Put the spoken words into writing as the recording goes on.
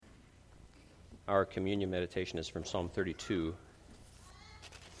Our communion meditation is from Psalm 32.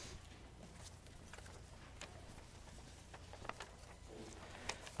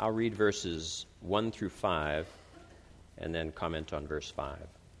 I'll read verses 1 through 5 and then comment on verse 5.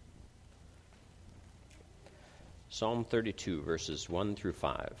 Psalm 32, verses 1 through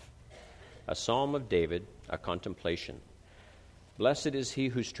 5. A psalm of David, a contemplation. Blessed is he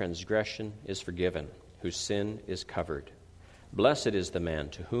whose transgression is forgiven, whose sin is covered. Blessed is the man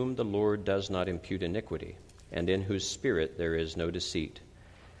to whom the Lord does not impute iniquity, and in whose spirit there is no deceit.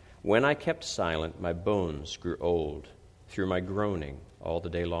 When I kept silent, my bones grew old, through my groaning all the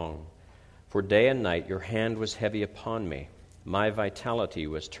day long. For day and night your hand was heavy upon me. My vitality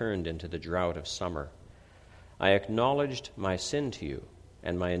was turned into the drought of summer. I acknowledged my sin to you,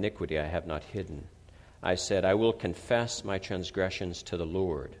 and my iniquity I have not hidden. I said, I will confess my transgressions to the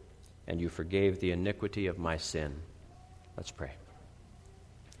Lord, and you forgave the iniquity of my sin. Let's pray.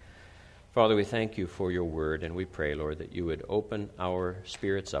 Father, we thank you for your word, and we pray, Lord, that you would open our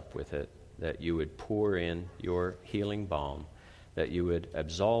spirits up with it, that you would pour in your healing balm, that you would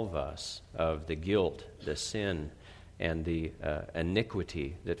absolve us of the guilt, the sin, and the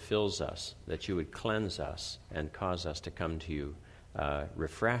iniquity that fills us, that you would cleanse us and cause us to come to you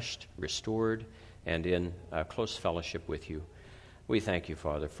refreshed, restored, and in close fellowship with you. We thank you,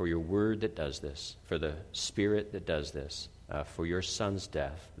 Father, for your word that does this, for the Spirit that does this, for your Son's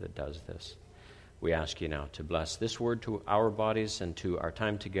death that does this. We ask you now to bless this word to our bodies and to our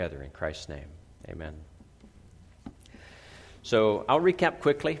time together in Christ's name. Amen. So I'll recap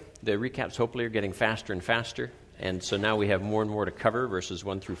quickly. The recaps hopefully are getting faster and faster. And so now we have more and more to cover, verses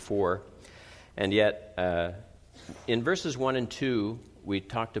 1 through 4. And yet, in verses 1 and 2, we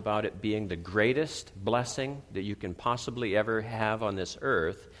talked about it being the greatest blessing that you can possibly ever have on this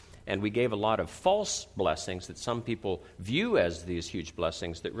earth. And we gave a lot of false blessings that some people view as these huge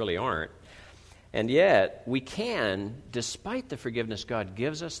blessings that really aren't. And yet, we can, despite the forgiveness God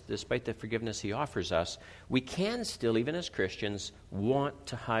gives us, despite the forgiveness he offers us, we can still, even as Christians, want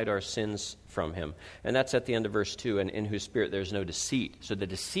to hide our sins from him. And that's at the end of verse 2, and in whose spirit there's no deceit. So the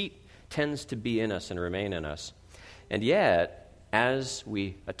deceit tends to be in us and remain in us. And yet, as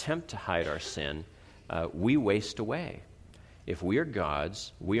we attempt to hide our sin, we waste away. If we are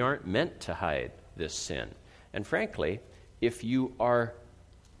God's, we aren't meant to hide this sin. And frankly, if you are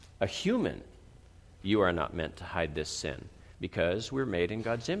a human, you are not meant to hide this sin, because we're made in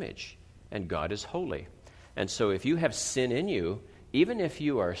God's image, and God is holy. And so if you have sin in you, even if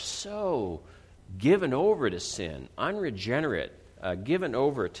you are so given over to sin, unregenerate, given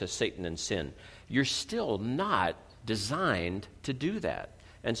over to Satan and sin, you're still not designed to do that.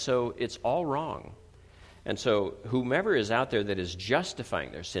 And so it's all wrong. And so whomever is out there that is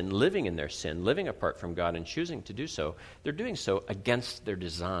justifying their sin, living in their sin, living apart from God and choosing to do so, they're doing so against their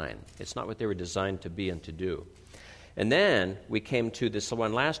design. It's not what they were designed to be and to do. And then we came to this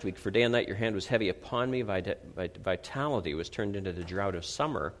one last week. For day and night your hand was heavy upon me. Vitality was turned into the drought of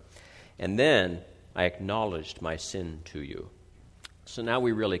summer. And then I acknowledged my sin to you. So now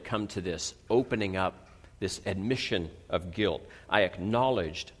we really come to this opening up, this admission of guilt. I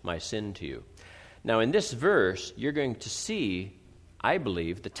acknowledged my sin to you. Now, in this verse, you're going to see, I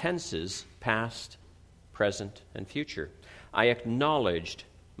believe, the tenses past, present, and future. I acknowledged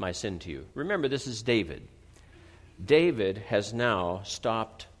my sin to you. Remember, this is David. David has now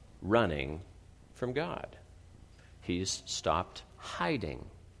stopped running from God. He's stopped hiding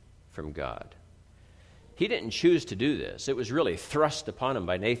from God. He didn't choose to do this. It was really thrust upon him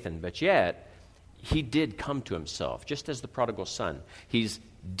by Nathan, but yet he did come to himself, just as the prodigal son. He's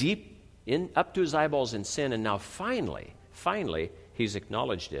deep up to his eyeballs in sin, and now finally, he's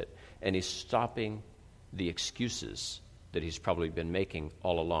acknowledged it, and he's stopping the excuses that he's probably been making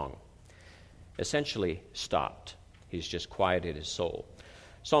all along. Essentially stopped. He's just quieted his soul.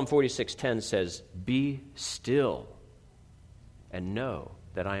 Psalm 46:10 says, "Be still and know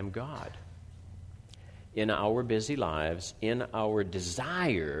that I am God." In our busy lives, in our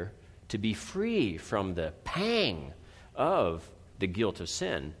desire to be free from the pang of the guilt of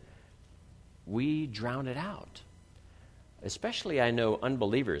sin, we drown it out. Especially, I know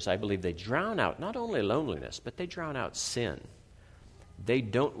unbelievers, I believe they drown out not only loneliness, but they drown out sin. They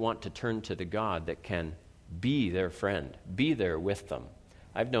don't want to turn to the God that can be their friend, be there with them.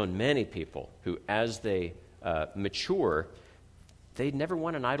 I've known many people who, as they mature, they never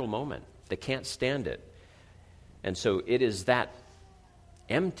want an idle moment. They can't stand it. And so it is that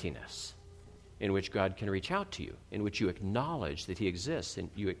emptiness in which God can reach out to you, in which you acknowledge that he exists,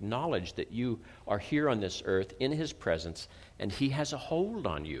 and you acknowledge that you are here on this earth in his presence, and he has a hold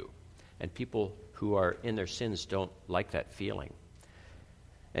on you. And people who are in their sins don't like that feeling.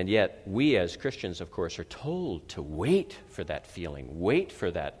 And yet, we as Christians, of course, are told to wait for that feeling, wait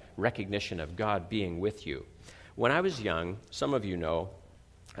for that recognition of God being with you. When I was young, some of you know,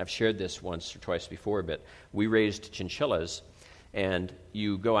 I've shared this once or twice before, but we raised chinchillas, and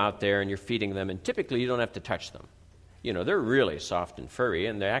you go out there and you're feeding them, and typically you don't have to touch them. You know, they're really soft and furry,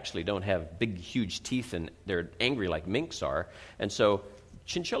 and they actually don't have big, huge teeth, and they're angry like minks are. And so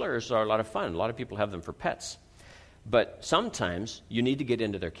chinchillas are a lot of fun. A lot of people have them for pets. But sometimes you need to get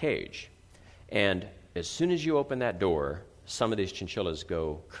into their cage. And as soon as you open that door, some of these chinchillas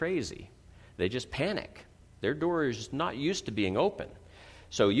go crazy. They just panic. Their door is not used to being open.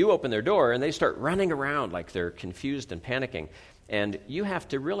 So you open their door, and they start running around like they're confused and panicking. And you have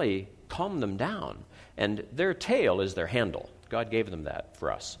to really calm them down. And their tail is their handle. God gave them that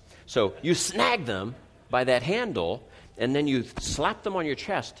for us. So you snag them by that handle, and then you slap them on your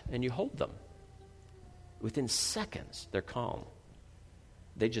chest, and you hold them. Within seconds, they're calm.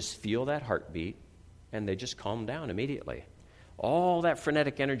 They just feel that heartbeat, and they just calm down immediately. All that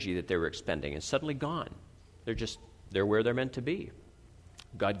frenetic energy that they were expending is suddenly gone. They're where they're meant to be.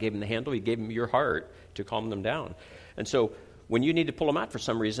 God gave them the handle. He gave them your heart to calm them down. And so when you need to pull them out for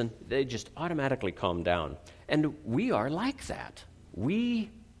some reason, they just automatically calm down. And we are like that.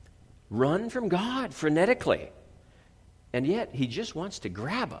 We run from God frenetically. And yet, he just wants to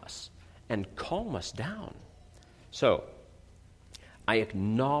grab us and calm us down. So, I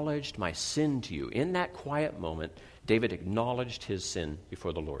acknowledged my sin to you. In that quiet moment, David acknowledged his sin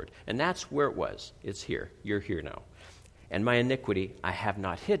before the Lord. And that's where it was. It's here. You're here now. And my iniquity I have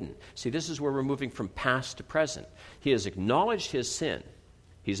not hidden. See, this is where we're moving from past to present. He has acknowledged his sin.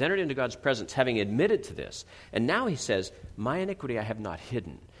 He's entered into God's presence having admitted to this. And now he says, my iniquity I have not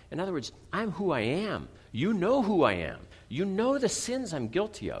hidden. In other words, I'm who I am. You know who I am. You know the sins I'm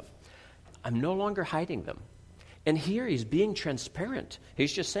guilty of. I'm no longer hiding them. And here he's being transparent.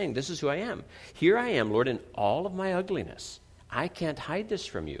 He's just saying, this is who I am. Here I am, Lord, in all of my ugliness. I can't hide this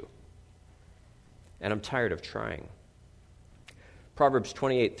from you. And I'm tired of trying. Proverbs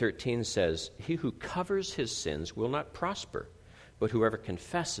 28:13 says, he who covers his sins will not prosper, but whoever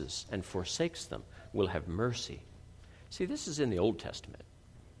confesses and forsakes them will have mercy. See, this is in the Old Testament.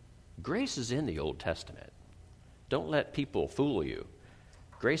 Grace is in the Old Testament. Don't let people fool you.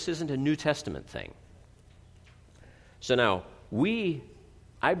 Grace isn't a New Testament thing. So now, we,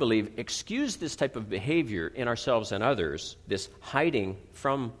 I believe, excuse this type of behavior in ourselves and others, this hiding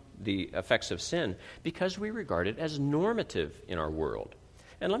from the effects of sin, because we regard it as normative in our world.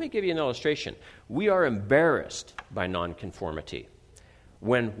 And let me give you an illustration. We are embarrassed by nonconformity.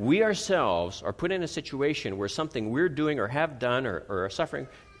 When we ourselves are put in a situation where something we're doing or have done or are suffering,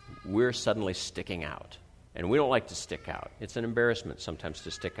 we're suddenly sticking out. And we don't like to stick out. It's an embarrassment sometimes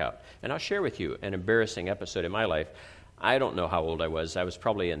to stick out. And I'll share with you an embarrassing episode in my life. I don't know how old I was. I was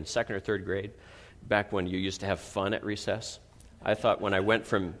probably in 2nd or 3rd grade, back when you used to have fun at recess. I thought when I went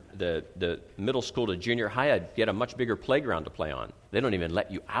from the middle school to junior high, I'd get a much bigger playground to play on. They don't even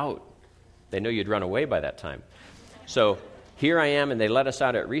let you out. They know you'd run away by that time. So here I am, and they let us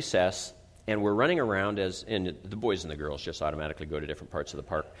out at recess, and we're running around and the boys and the girls just automatically go to different parts of the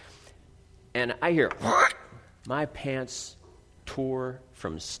park. And I hear, my pants tore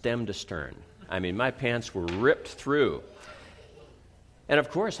from stem to stern. I mean, my pants were ripped through. And of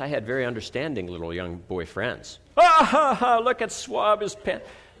course, I had very understanding little young boy friends. Ah, ha, ha, look at Swab, his pants.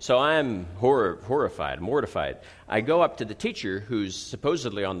 So I'm horrified, mortified. I go up to the teacher, who's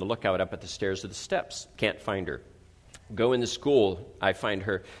supposedly on the lookout up at the stairs of the steps. Can't find her. Go into school. I find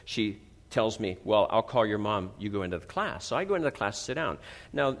her. She tells me, well, I'll call your mom. You go into the class. So I go into the class, sit down.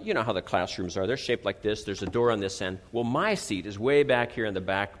 Now, you know how the classrooms are. They're shaped like this. There's a door on this end. Well, my seat is way back here in the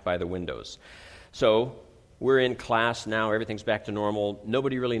back by the windows. So we're in class now. Everything's back to normal.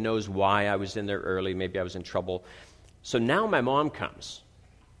 Nobody really knows why I was in there early. Maybe I was in trouble. So now my mom comes.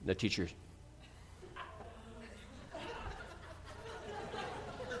 The teacher.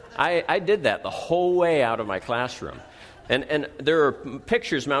 I did that the whole way out of my classroom. And there are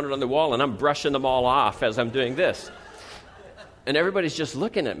pictures mounted on the wall, and I'm brushing them all off as I'm doing this. And everybody's just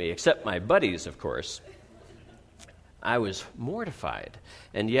looking at me, except my buddies, of course. I was mortified.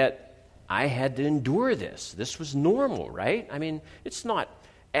 And yet, I had to endure this. This was normal, right? I mean, it's not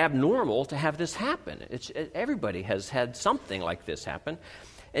abnormal to have this happen. Everybody has had something like this happen.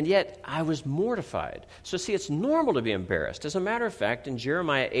 And yet, I was mortified. So see, it's normal to be embarrassed. As a matter of fact, in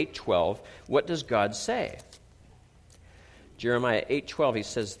Jeremiah 8:12, what does God say? Jeremiah 8:12, he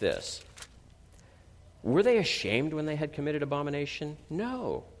says this. Were they ashamed when they had committed abomination?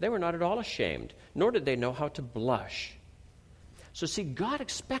 No, they were not at all ashamed, nor did they know how to blush. So see, God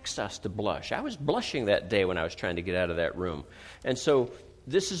expects us to blush. I was blushing that day when I was trying to get out of that room. And so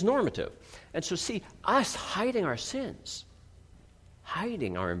This is normative. And so see, us hiding our sins,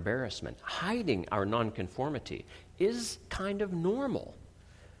 hiding our embarrassment, hiding our nonconformity is kind of normal.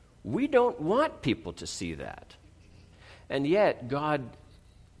 We don't want people to see that. And yet, God,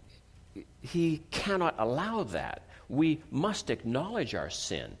 He cannot allow that. We must acknowledge our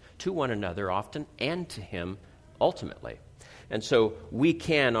sin to one another often and to Him ultimately. And so we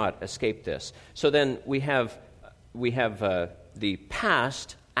cannot escape this. So then we have the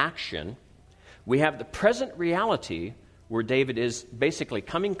past action. We have the present reality where David is basically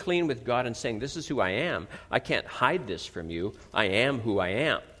coming clean with God and saying, this is who I am. I can't hide this from you. I am who I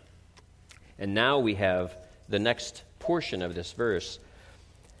am. And now we have the next portion of this verse.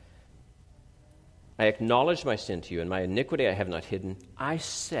 I acknowledge my sin to you, and my iniquity I have not hidden. I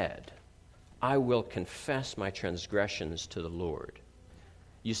said, I will confess my transgressions to the Lord.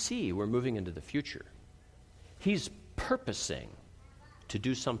 You see, we're moving into the future. He's purposing to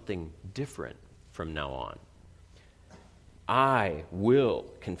do something different from now on. I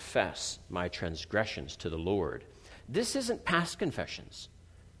will confess my transgressions to the Lord. This isn't past confessions.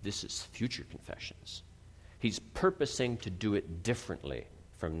 This is future confessions. He's purposing to do it differently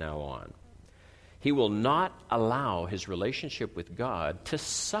from now on. He will not allow his relationship with God to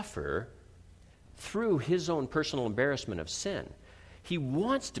suffer through his own personal embarrassment of sin. He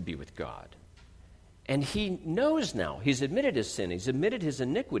wants to be with God. And he knows now, he's admitted his sin, he's admitted his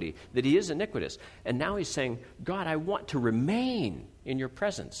iniquity, that he is iniquitous. And now he's saying, God, I want to remain in your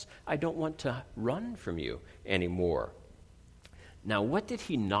presence. I don't want to run from you anymore. Now, what did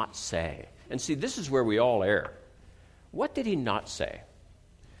he not say? And see, this is where we all err. What did he not say?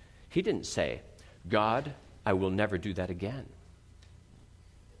 He didn't say, God, I will never do that again.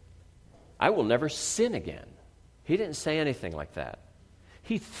 I will never sin again. He didn't say anything like that.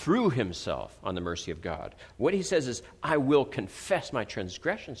 He threw himself on the mercy of God. What he says is, I will confess my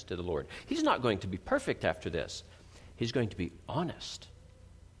transgressions to the Lord. He's not going to be perfect after this. He's going to be honest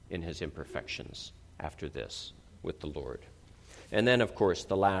in his imperfections after this with the Lord. And then, of course,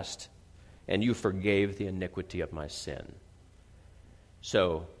 the last, and you forgave the iniquity of my sin.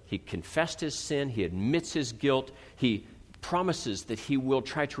 So he confessed his sin. He admits his guilt. He promises that he will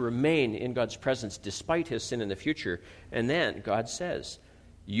try to remain in God's presence despite his sin in the future. And then God says,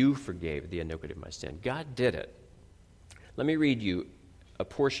 you forgave the iniquity of my sin. God did it. Let me read you a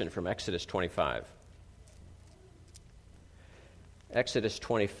portion from Exodus 25. Exodus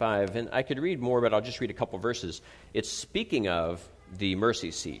 25, and I could read more, but I'll just read a couple verses. It's speaking of the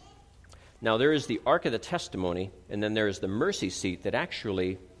mercy seat. Now, there is the Ark of the Testimony, and then there is the mercy seat that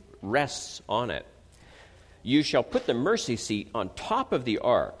actually rests on it. You shall put the mercy seat on top of the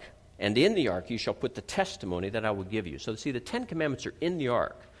ark, and in the ark you shall put the testimony that I will give you. So see, the 10 Commandments are in the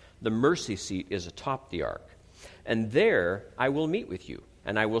ark. The mercy seat is atop the ark. And there I will meet with you,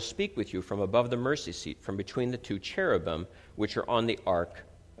 and I will speak with you from above the mercy seat, from between the two cherubim, which are on the ark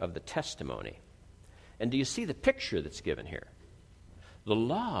of the testimony. And do you see the picture that's given here? The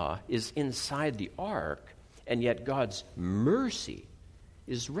law is inside the ark, and yet God's mercy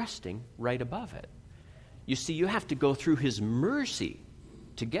is resting right above it. You see, you have to go through his mercy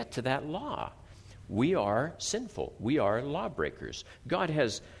to get to that law. We are sinful. We are lawbreakers. God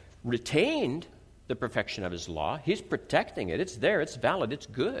has retained the perfection of his law. He's protecting it. It's there. It's valid. It's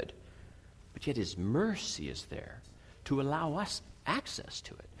good. But yet his mercy is there to allow us access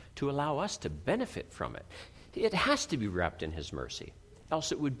to it, to allow us to benefit from it. It has to be wrapped in his mercy,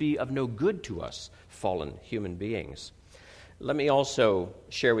 else it would be of no good to us, fallen human beings. Let me also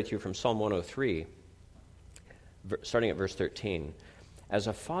share with you from Psalm 103, starting at verse 13. As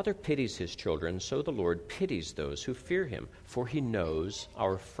a father pities his children, so the Lord pities those who fear him, for he knows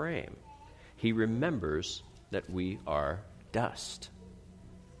our frame. He remembers that we are dust.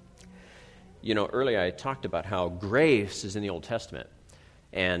 You know, earlier I talked about how grace is in the Old Testament.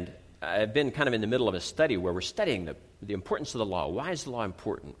 And I've been kind of in the middle of a study where we're studying the importance of the law. Why is the law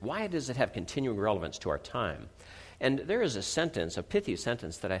important? Why does it have continuing relevance to our time? And there is a sentence, a pithy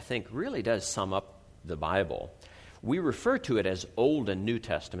sentence, that I think really does sum up the Bible. We refer to it as Old and New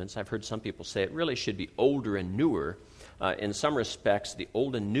Testaments. I've heard some people say it really should be older and newer. In some respects, the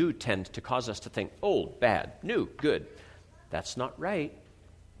Old and New tend to cause us to think, old, bad, new, good. That's not right.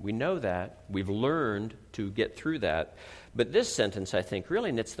 We know that. We've learned to get through that. But this sentence, I think,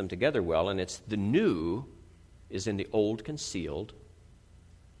 really knits them together well, and it's the new is in the old concealed.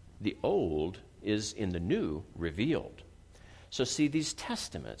 The old is in the new revealed. So see, these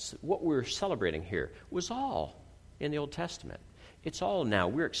testaments, what we're celebrating here, was all in the Old Testament. It's all now.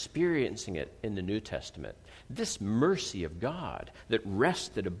 We're experiencing it in the New Testament. This mercy of God that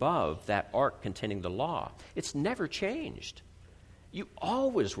rested above that ark containing the law, it's never changed. You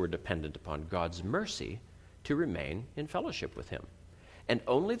always were dependent upon God's mercy to remain in fellowship with him. And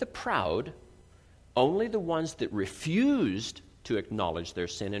only the proud, only the ones that refused to acknowledge their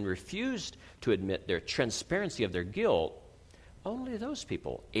sin and refused to admit their transparency of their guilt, only those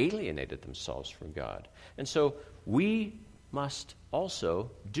people alienated themselves from God. And so we must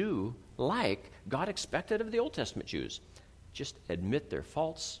also do like God expected of the Old Testament Jews. Just admit their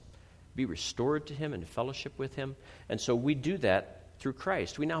faults, be restored to him and fellowship with him. And so we do that through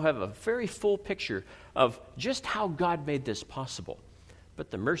Christ. We now have a very full picture of just how God made this possible.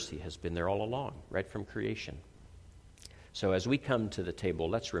 But the mercy has been there all along, right from creation. So as we come to the table,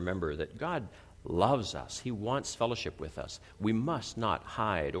 let's remember that God loves us. He wants fellowship with us. We must not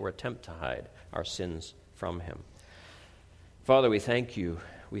hide or attempt to hide our sins from him. Father, we thank you.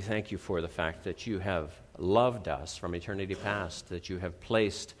 We thank you for the fact that you have loved us from eternity past, that you have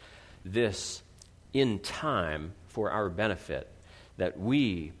placed this in time for our benefit, that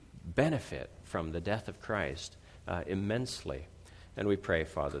we benefit from the death of Christ immensely. And we pray,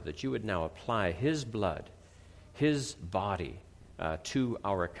 Father, that you would now apply his blood, his body, to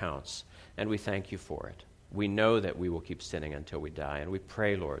our accounts. And we thank you for it. We know that we will keep sinning until we die. And we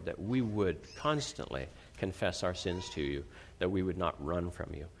pray, Lord, that we would constantly confess our sins to you, that we would not run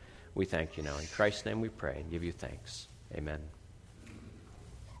from you. We thank you now. In Christ's name we pray and give you thanks. Amen.